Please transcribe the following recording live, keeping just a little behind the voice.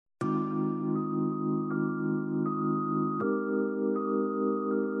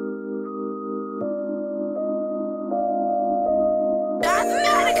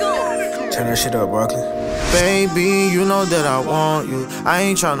Turn that shit up, Brooklyn. Baby, you know that I want you. I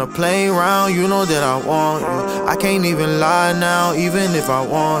ain't tryna play around, you know that I want you. I can't even lie now, even if I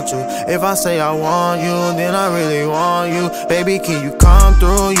want to. If I say I want you, then I really want you. Baby, can you come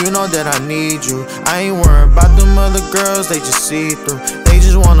through? You know that I need you. I ain't worried about them other girls, they just see through. They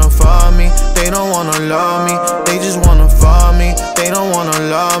just wanna fuck me, they don't wanna love me. They just wanna fuck me, they don't wanna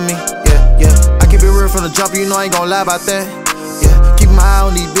love me. Yeah, I keep it real from the jump, you know I ain't gon' lie about that. Yeah, keep my eye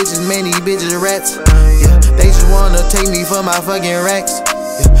on these bitches, man, these bitches rats. Yeah, they just wanna take me for my fucking racks.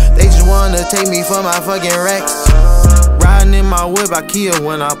 Yeah, they just wanna take me for my fucking racks. Riding in my whip, I kill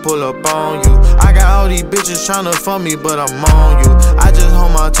when I pull up on you. I got all these bitches tryna fuck me, but I'm on you. I just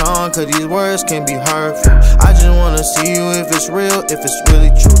hold my tongue, cause these words can be hurtful. I just wanna see you if it's real, if it's really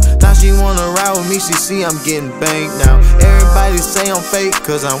true. Now she wanna ride with me, she see I'm getting banged now. Everybody say I'm fake,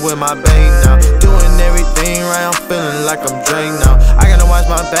 cause I'm with my babe now. Doing everything right, I'm feeling like I'm drained now. I gotta watch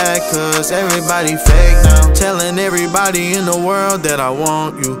my back, cause everybody fake now. Telling everybody in the world that I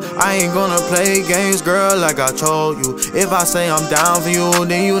want you. I ain't gonna play games, girl, like I told you. If I say I'm down for you,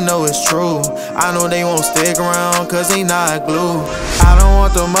 then you know it's true. I know they won't stick around, cause they not glue. I don't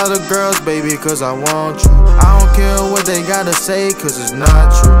want them other girls, baby, cause I want you. I don't care what they gotta say, cause it's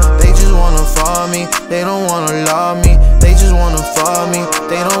not true. They just wanna fuck me, they don't wanna love me. They just wanna fuck me,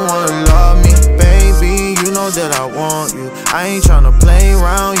 they don't wanna love me. Baby, you know that I want you. I ain't tryna play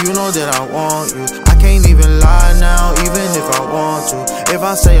around, you know that I want you. I can't even lie now, even if I want to. If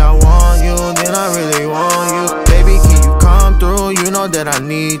I say I want you, then I really want you. Baby, can you come through? You know that I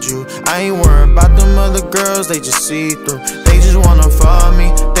need you. I ain't worried about them other girls, they just see through. They just wanna fuck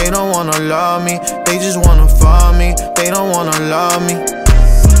me, they don't wanna love me. They just wanna fuck me, they don't wanna love me.